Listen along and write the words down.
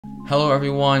Hello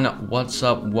everyone, what's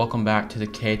up? Welcome back to the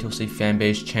KotLC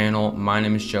Fanbase channel. My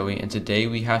name is Joey and today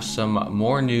we have some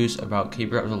more news about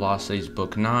Keeper of the Lost Cities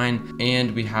Book 9,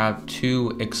 and we have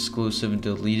two exclusive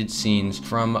deleted scenes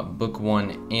from Book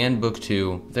 1 and Book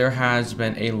 2. There has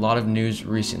been a lot of news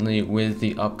recently with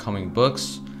the upcoming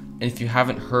books, and if you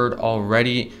haven't heard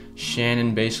already,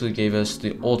 Shannon basically gave us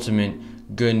the ultimate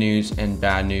good news and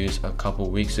bad news a couple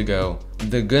weeks ago.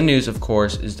 The good news, of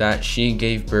course, is that she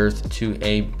gave birth to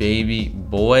a baby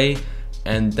boy,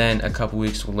 and then a couple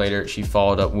weeks later she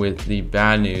followed up with the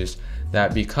bad news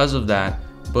that because of that,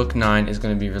 Book 9 is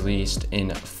going to be released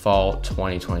in fall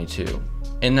 2022.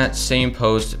 In that same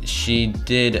post, she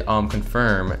did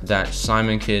confirm that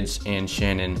Simon Kids and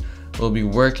Shannon will be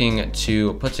working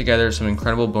to put together some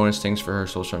incredible bonus things for her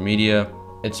social media.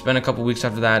 It's been a couple weeks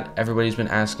after that. Everybody's been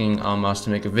asking us to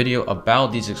make a video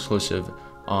about these exclusive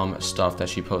stuff that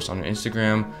she posts on her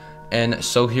Instagram, and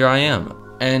so here I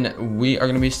am. And we are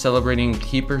going to be celebrating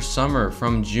Keeper Summer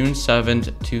from June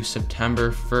 7th to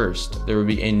September 1st. There will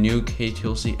be a new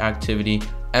KOTLC activity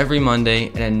every Monday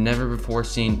and a never before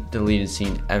seen deleted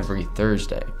scene every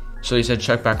Thursday. So he said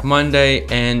check back Monday,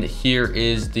 and here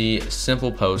is the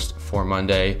simple post for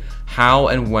Monday. How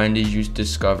and when did you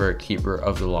discover Keeper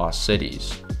of the Lost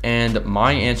Cities? And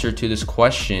my answer to this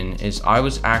question is I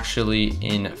was actually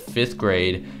in 5th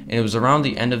grade, and it was around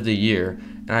the end of the year,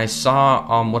 and I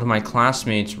saw one of my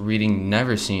classmates reading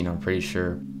Never Seen, I'm pretty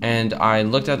sure. And I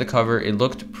looked at the cover, it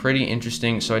looked pretty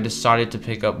interesting, so I decided to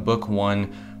pick up book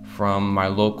 1 from my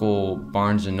local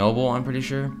Barnes & Noble, I'm pretty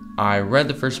sure. I read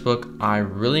the first book, I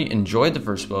really enjoyed the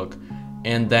first book,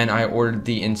 and then I ordered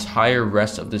the entire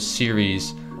rest of the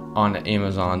series on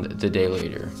Amazon the day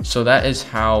later. So that is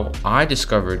how I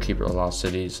discovered Keeper of the Lost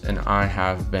Cities, and I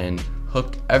have been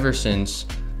hooked ever since.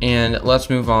 And let's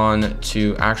move on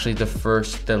to actually the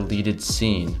first deleted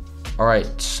scene.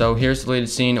 Alright, so here's the deleted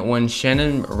scene. When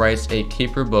Shannon writes a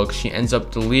Keeper book, she ends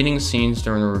up deleting scenes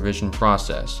during the revision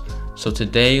process. So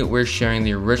today we're sharing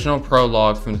the original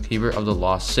prologue from the Keeper of the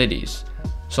Lost Cities.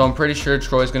 So I'm pretty sure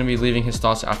Troy's going to be leaving his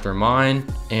thoughts after mine,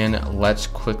 and let's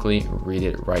quickly read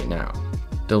it right now.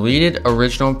 Deleted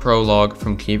original prologue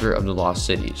from Keeper of the Lost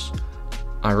Cities.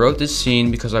 I wrote this scene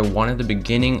because I wanted the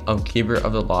beginning of Keeper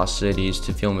of the Lost Cities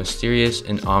to feel mysterious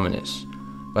and ominous,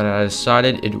 but I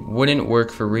decided it wouldn't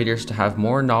work for readers to have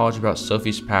more knowledge about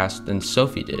Sophie's past than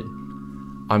Sophie did.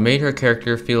 I made her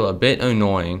character feel a bit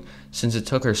annoying since it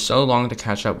took her so long to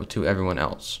catch up to everyone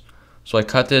else. So I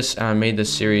cut this and I made the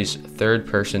series third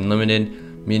person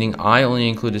limited, meaning I only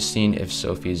include a scene if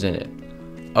Sophie is in it.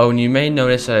 Oh, and you may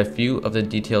notice that a few of the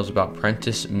details about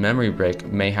Prentice's memory break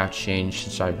may have changed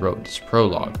since I wrote this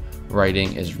prologue.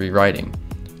 Writing is rewriting.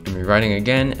 I'm rewriting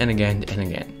again and again and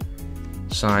again.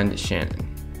 Signed,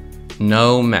 Shannon.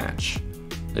 No match.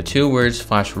 The two words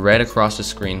flash red across the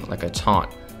screen like a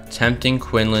taunt, tempting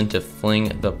Quinlan to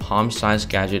fling the palm-sized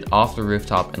gadget off the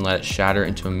rooftop and let it shatter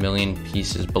into a million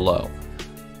pieces below.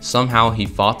 Somehow he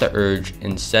fought the urge,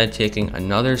 instead taking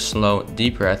another slow,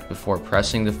 deep breath before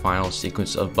pressing the final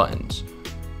sequence of buttons.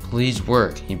 Please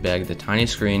work, he begged the tiny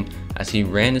screen as he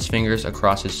ran his fingers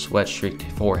across his sweat-streaked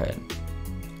forehead.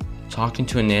 Talking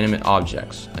to inanimate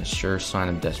objects, a sure sign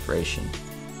of desperation.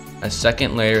 A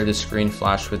second later, the screen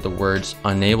flashed with the words,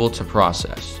 unable to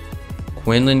process.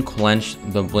 Quinlan clenched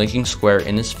the blinking square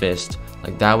in his fist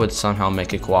like that would somehow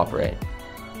make it cooperate.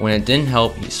 When it didn't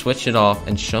help, he switched it off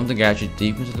and shoved the gadget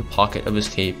deep into the pocket of his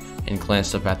cape and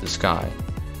glanced up at the sky.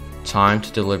 Time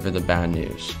to deliver the bad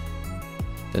news.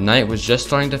 The night was just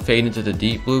starting to fade into the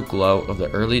deep blue glow of the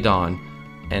early dawn,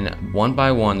 and one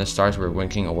by one the stars were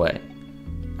winking away.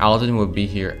 Alden would be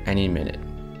here any minute.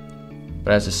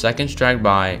 But as the seconds dragged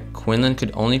by, Quinlan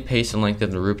could only pace the length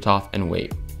of the rooftop and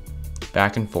wait.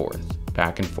 Back and forth,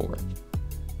 back and forth.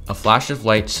 A flash of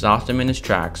light stopped him in his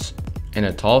tracks, and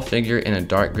a tall figure in a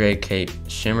dark gray cape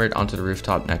shimmered onto the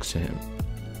rooftop next to him.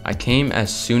 I came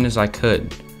as soon as I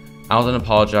could. Alden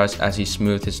apologized as he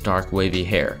smoothed his dark wavy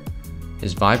hair.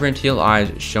 His vibrant teal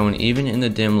eyes shone even in the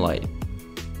dim light.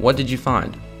 What did you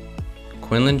find?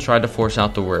 Quinlan tried to force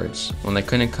out the words. When they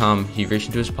couldn't come, he reached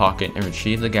into his pocket and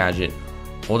retrieved the gadget,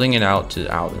 holding it out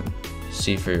to Alden.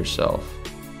 See for yourself.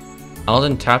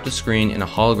 Alden tapped the screen and a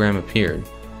hologram appeared,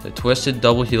 the twisted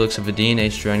double helix of a DNA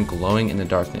strand glowing in the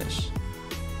darkness.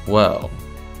 Well,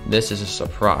 this is a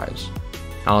surprise,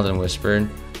 Alden whispered.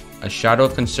 A shadow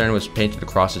of concern was painted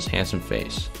across his handsome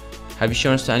face. Have you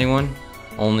shown this to anyone?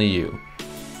 Only you.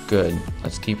 Good,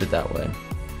 let's keep it that way.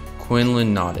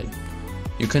 Quinlan nodded.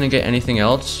 You couldn't get anything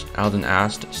else? Alden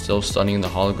asked, still studying the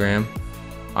hologram.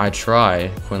 I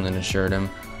tried, Quinlan assured him,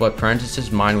 but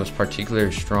Prentice's mind was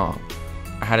particularly strong.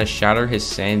 I had to shatter his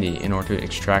sanity in order to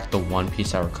extract the one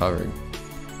piece I recovered.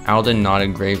 Alden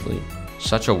nodded gravely.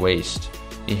 Such a waste.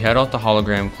 He held out the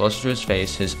hologram closer to his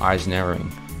face, his eyes narrowing.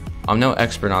 I'm no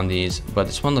expert on these, but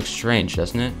this one looks strange,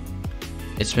 doesn't it?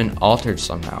 It's been altered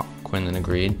somehow, Quinlan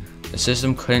agreed. The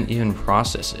system couldn't even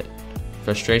process it.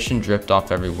 Frustration dripped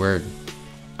off every word.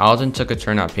 Alden took a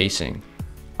turn at pacing.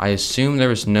 I assumed there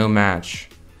was no match.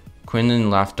 Quinlan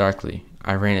laughed darkly.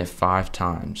 I ran it 5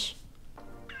 times.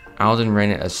 Alden ran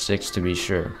it a 6 to be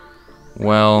sure.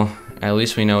 Well, at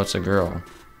least we know it's a girl.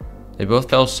 They both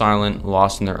fell silent,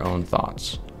 lost in their own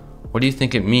thoughts. What do you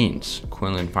think it means?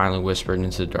 Quinlan finally whispered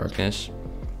into the darkness.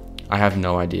 I have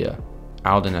no idea,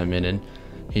 Alden admitted.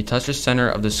 He touched the center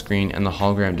of the screen and the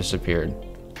hologram disappeared.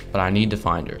 But I need to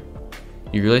find her.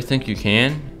 You really think you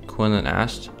can? Quinlan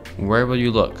asked. Where will you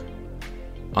look?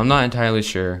 I'm not entirely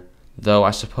sure, though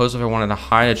I suppose if I wanted to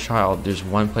hide a child, there's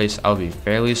one place I would be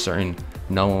fairly certain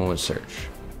no one would search.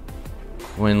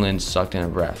 Quinlan sucked in a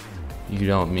breath. You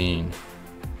don't mean...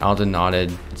 Alden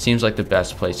nodded. It seems like the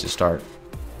best place to start.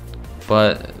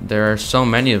 But there are so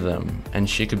many of them, and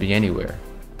she could be anywhere.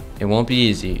 It won't be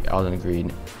easy, Alden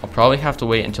agreed. I'll probably have to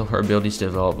wait until her abilities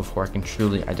develop before I can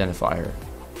truly identify her.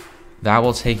 That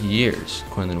will take years,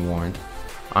 Quinlan warned.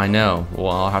 I know,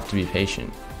 well, I'll have to be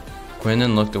patient.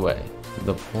 Quinlan looked away.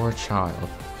 The poor child.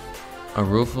 A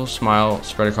rueful smile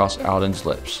spread across Alden's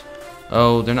lips.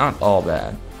 Oh, they're not all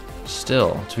bad.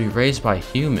 Still, to be raised by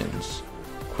humans.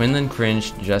 Quinlan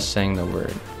cringed just saying the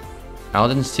word.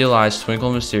 Alden's teal eyes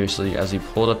twinkled mysteriously as he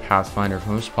pulled a pathfinder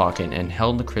from his pocket and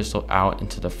held the crystal out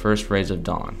into the first rays of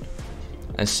dawn.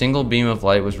 A single beam of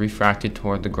light was refracted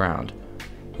toward the ground.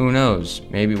 Who knows,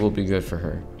 maybe it will be good for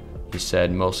her, he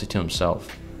said mostly to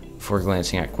himself, before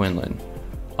glancing at Quinlan.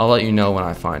 I'll let you know when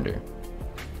I find her.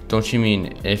 Don't you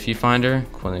mean if you find her?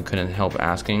 Quinlan couldn't help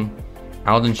asking.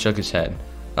 Alden shook his head.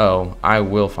 Oh, I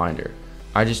will find her.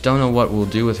 I just don't know what we'll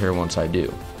do with her once I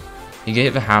do. He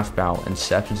gave a half bow and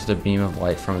stepped into the beam of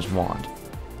light from his wand.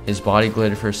 His body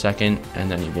glittered for a second, and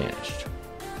then he vanished.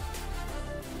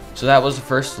 So that was the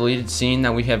first deleted scene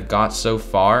that we have got so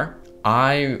far.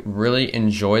 I really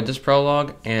enjoyed this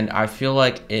prologue, and I feel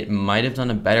like it might have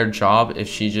done a better job if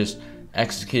she just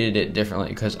executed it differently,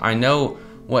 because I know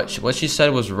what she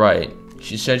said was right.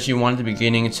 She said she wanted the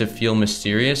beginning to feel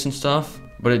mysterious and stuff,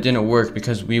 but it didn't work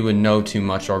because we would know too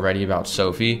much already about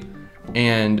Sophie.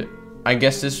 And I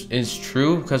guess this is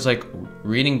true because, like,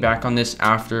 reading back on this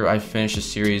after I finished the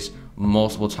series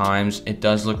multiple times, it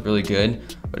does look really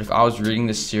good. But if I was reading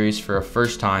this series for a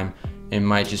first time, it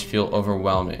might just feel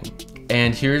overwhelming.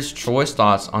 And here's Troy's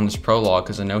thoughts on this prologue,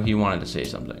 because I know he wanted to say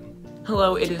something.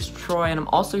 Hello, it is Troy, and I'm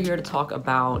also here to talk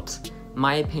about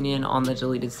my opinion on the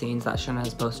deleted scenes that Shannon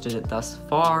has posted thus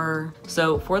far.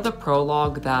 So for the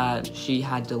prologue that she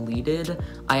had deleted,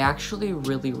 I actually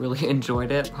really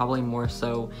enjoyed it, probably more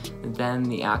so than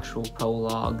the actual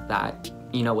prologue that,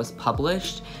 you know, was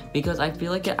published, because I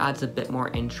feel like it adds a bit more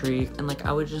intrigue, and like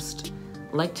I would just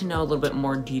like to know a little bit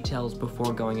more details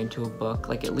before going into a book.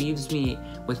 Like, it leaves me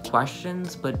with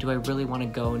questions, but do I really want to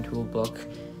go into a book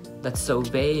that's so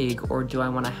vague, or do I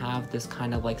want to have this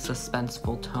kind of like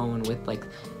suspenseful tone with like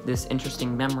this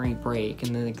interesting memory break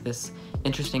and then like this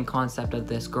interesting concept of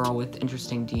this girl with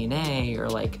interesting DNA, or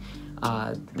like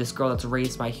this girl that's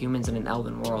raised by humans in an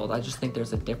elven world? I just think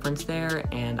there's a difference there,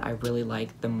 and I really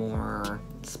like the more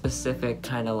specific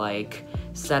kind of like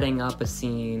setting up a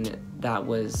scene that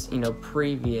was, you know,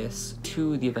 previous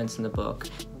to the events in the book.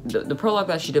 The prologue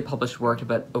that she did publish worked,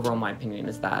 but overall my opinion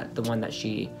is that the one that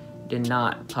she did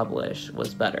not publish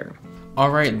was better.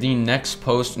 Alright, the next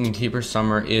post in Keeper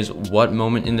Summer is what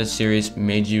moment in the series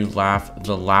made you laugh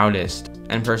the loudest?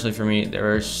 And personally for me,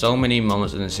 there are so many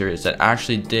moments in the series that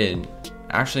actually did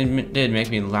make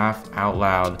me laugh out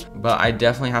loud. But I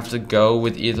definitely have to go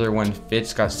with either when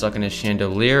Fitz got stuck in a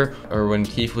chandelier or when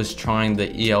Keith was trying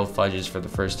the EL fudges for the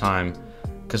first time,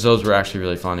 because those were actually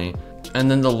really funny.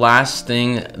 And then the last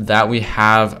thing that we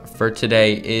have for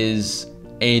today is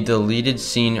a deleted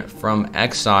scene from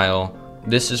Exile.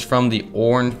 This is from the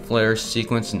Orange Flare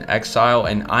sequence in Exile,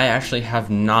 and I actually have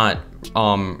not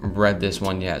read this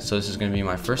one yet, so this is going to be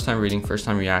my first time reading, first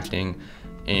time reacting,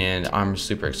 and I'm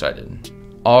super excited.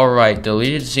 Alright,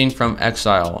 deleted scene from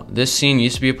Exile. This scene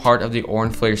used to be a part of the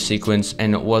Orange Flare sequence,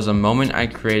 and it was a moment I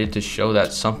created to show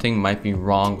that something might be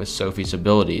wrong with Sophie's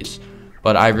abilities.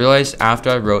 But I realized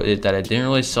after I wrote it that I didn't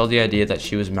really sell the idea that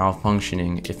she was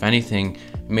malfunctioning. If anything,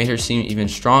 it made her seem even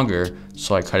stronger,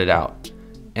 so I cut it out.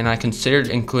 And I considered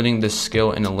including this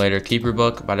skill in a later Keeper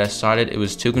book, but I decided it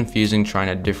was too confusing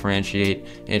trying to differentiate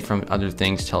it from other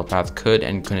things Telepath could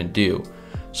and couldn't do.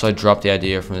 So I dropped the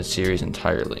idea from the series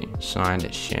entirely.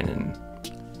 Signed, Shannon.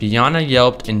 Biana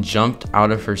yelped and jumped out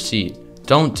of her seat.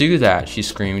 "Don't do that," she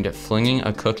screamed, flinging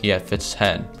a cookie at Fitz's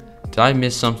head. "Did I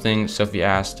miss something?" Sophie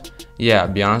asked. "Yeah,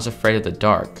 Biana's afraid of the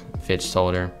dark," Fitz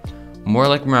told her. "More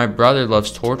like my brother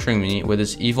loves torturing me with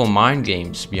his evil mind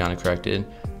games," Biana corrected.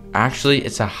 "Actually,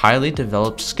 it's a highly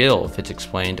developed skill," Fitz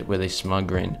explained with a smug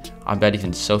grin. "I bet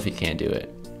even Sophie can't do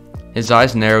it." His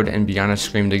eyes narrowed and Biana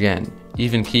screamed again.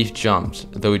 Even Keith jumped,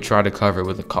 though he tried to cover it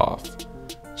with a cough.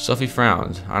 Sophie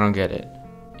frowned. "I don't get it."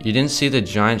 "You didn't see the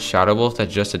giant shadow wolf that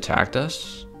just attacked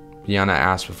us?" Biana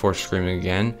asked before screaming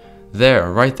again.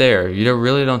 "There, right there, you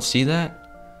really don't see that?"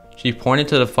 She pointed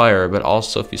to the fire, but all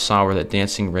Sophie saw were the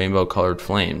dancing rainbow-colored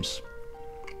flames.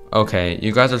 "Okay,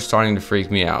 you guys are starting to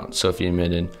freak me out," Sophie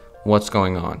admitted. "What's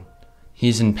going on?"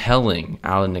 "He's impelling,"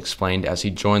 Alan explained as he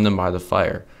joined them by the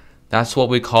fire. "That's what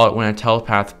we call it when a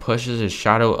telepath pushes a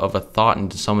shadow of a thought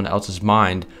into someone else's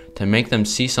mind to make them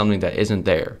see something that isn't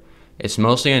there. It's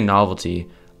mostly a novelty,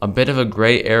 a bit of a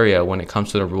gray area when it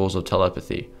comes to the rules of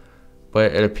telepathy.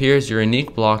 But it appears your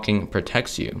unique blocking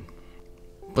protects you."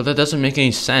 "But that doesn't make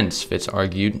any sense," Fitz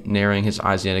argued, narrowing his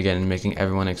eyes yet again and making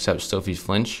everyone except Sophie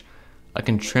flinch. "I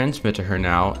can transmit to her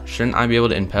now. Shouldn't I be able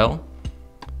to impel?"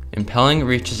 "Impelling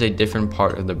reaches a different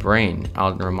part of the brain,"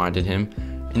 Alden reminded him,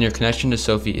 "and your connection to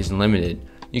Sophie is limited.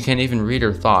 You can't even read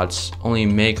her thoughts, only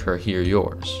make her hear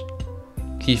yours."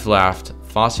 Keith laughed.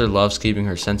 "Foster loves keeping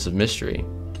her sense of mystery."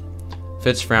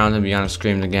 Fitz frowned and Biana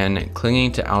screamed again,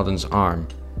 clinging to Alden's arm.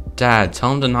 "Dad,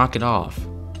 tell him to knock it off."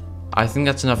 "I think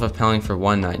that's enough of impelling for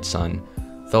one night, son.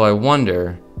 Though I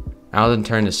wonder..." Alden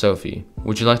turned to Sophie.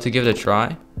 "Would you like to give it a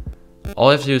try? All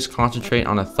you have to do is concentrate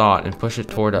on a thought and push it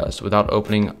toward us without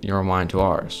opening your mind to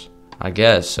ours." "I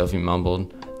guess," Sophie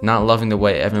mumbled, not loving the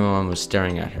way everyone was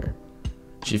staring at her.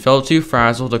 She felt too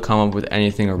frazzled to come up with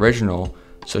anything original,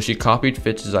 so she copied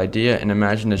Fitz's idea and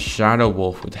imagined a shadow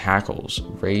wolf with hackles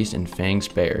raised and fangs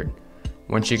bared.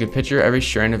 When she could picture every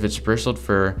strand of its bristled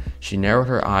fur, she narrowed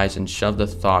her eyes and shoved the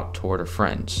thought toward her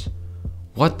friends.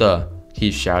 "What the?"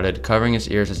 Keith shouted, covering his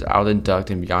ears as Alden ducked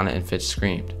and Biana and Fitz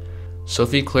screamed.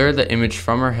 Sophie cleared the image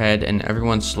from her head and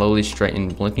everyone slowly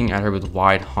straightened, blinking at her with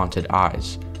wide, haunted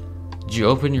eyes. "Did you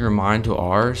open your mind to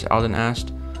ours?" Alden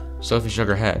asked. Sophie shook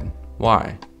her head.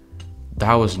 "Why?"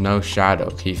 "That was no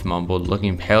shadow," Keith mumbled,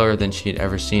 looking paler than she had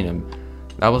ever seen him.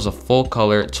 "That was a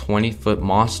full-color, 20-foot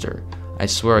monster. I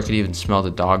swear I could even smell the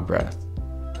dog breath."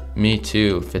 "Me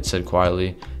too," Fitz said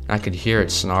quietly, and I could hear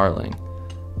it snarling.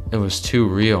 "It was too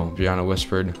real," Biana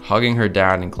whispered, hugging her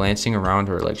dad and glancing around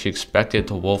her like she expected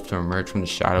the wolf to emerge from the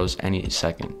shadows any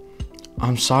second.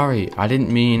 "I'm sorry, I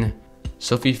didn't mean..."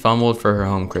 Sophie fumbled for her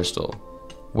home crystal.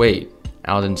 "Wait,"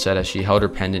 Alden said as she held her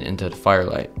pendant into the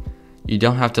firelight. "You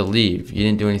don't have to leave, you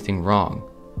didn't do anything wrong."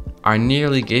 "I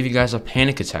nearly gave you guys a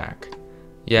panic attack."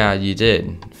 "Yeah, you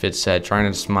did," Fitz said, trying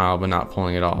to smile but not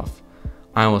pulling it off.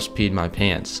 "I almost peed my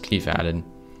pants," Keith added.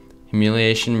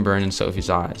 Humiliation burned in Sophie's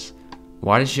eyes.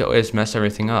 "Why did she always mess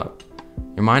everything up?"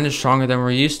 "Your mind is stronger than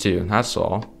we're used to, that's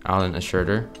all," Alden assured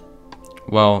her.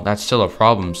 "Well, that's still a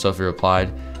problem," Sophie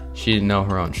replied. She didn't know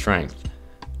her own strength.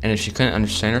 And if she couldn't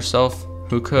understand herself,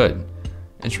 who could?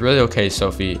 "It's really okay,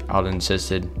 Sophie," Alden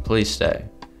insisted. "Please stay."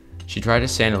 She tried to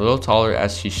stand a little taller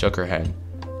as she shook her head.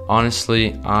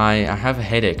 "Honestly, I have a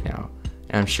headache now,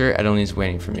 and I'm sure Adeline's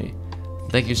waiting for me.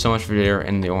 Thank you so much for dinner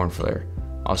and the orange flare.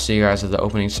 I'll see you guys at the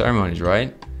opening ceremonies,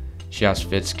 right?" She asked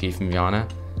Fitz, Keith, and Biana.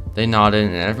 They nodded,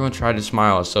 and everyone tried to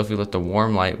smile as Sophie let the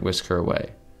warm light whisk her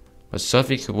away. But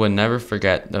Sophie would never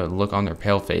forget the look on their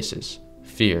pale faces.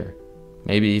 Fear.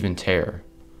 Maybe even terror.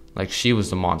 Like she was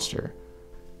the monster.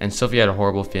 And Sophie had a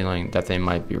horrible feeling that they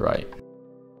might be right.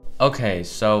 Okay,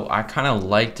 so I kind of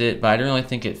liked it, but I didn't really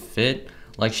think it fit.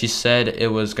 Like she said,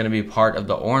 it was going to be part of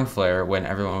the orange flare when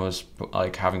everyone was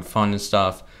like having fun and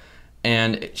stuff.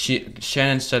 And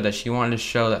Shannon said that she wanted to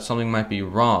show that something might be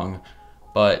wrong,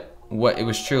 but what it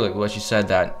was true, like what she said,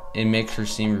 that it makes her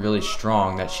seem really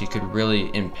strong, that she could really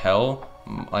impel,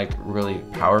 like really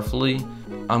powerfully.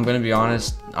 I'm gonna be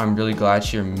honest, I'm really glad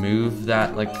she removed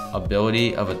that like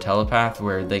ability of a telepath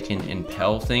where they can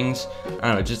impel things. I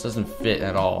don't know, it just doesn't fit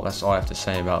at all. That's all I have to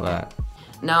say about that.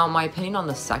 Now, my opinion on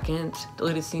the second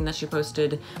deleted scene that she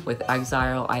posted with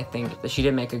Exile, I think that she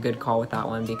did make a good call with that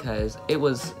one because it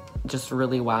was just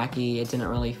really wacky. It didn't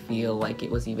really feel like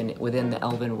it was even within the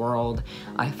elven world.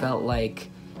 I felt like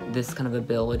this kind of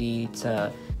ability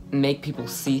to make people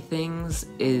see things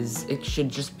it should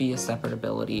just be a separate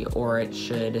ability, or it's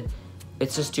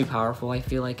just too powerful. I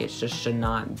feel like it just should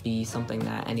not be something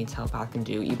that any telepath can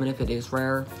do, even if it is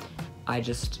rare.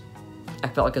 I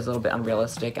felt like it was a little bit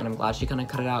unrealistic, and I'm glad she kind of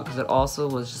cut it out because it also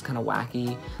was just kind of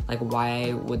wacky. Like,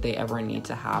 why would they ever need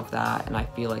to have that? And I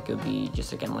feel like it would be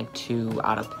just, again, like too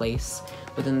out of place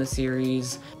within the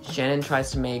series. Shannon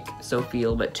tries to make Sophie a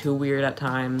little bit too weird at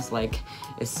times. Like,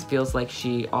 it feels like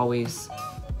she always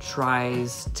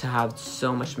tries to have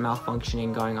so much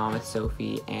malfunctioning going on with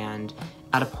Sophie, and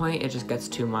at a point it just gets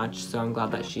too much. So I'm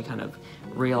glad that she kind of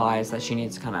realized that she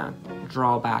needs to kind of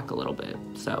draw back a little bit.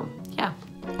 So yeah.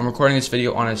 I'm recording this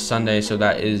video on a Sunday, so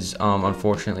that is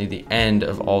unfortunately the end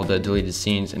of all the deleted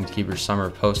scenes and Keeper Summer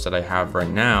posts that I have right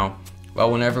now. But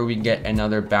whenever we get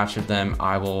another batch of them,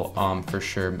 I will for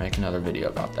sure make another video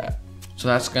about that. So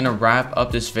that's gonna wrap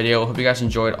up this video. Hope you guys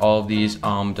enjoyed all of these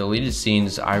deleted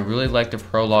scenes. I really like the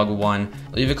prologue one.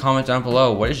 Leave a comment down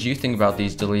below. What did you think about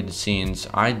these deleted scenes?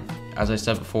 As I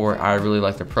said before, I really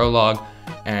like the prologue,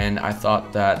 and I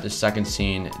thought that the second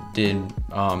scene did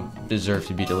deserve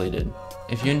to be deleted.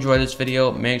 If you enjoyed this video,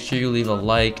 make sure you leave a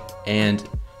like, and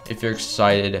if you're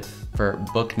excited for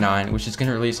book 9, which is going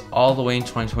to release all the way in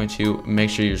 2022, make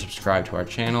sure you're subscribed to our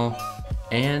channel.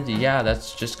 And yeah,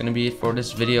 that's just going to be it for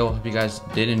this video. Hope you guys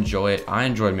did enjoy it. I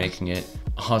enjoyed making it.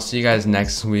 I'll see you guys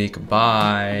next week.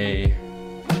 Bye.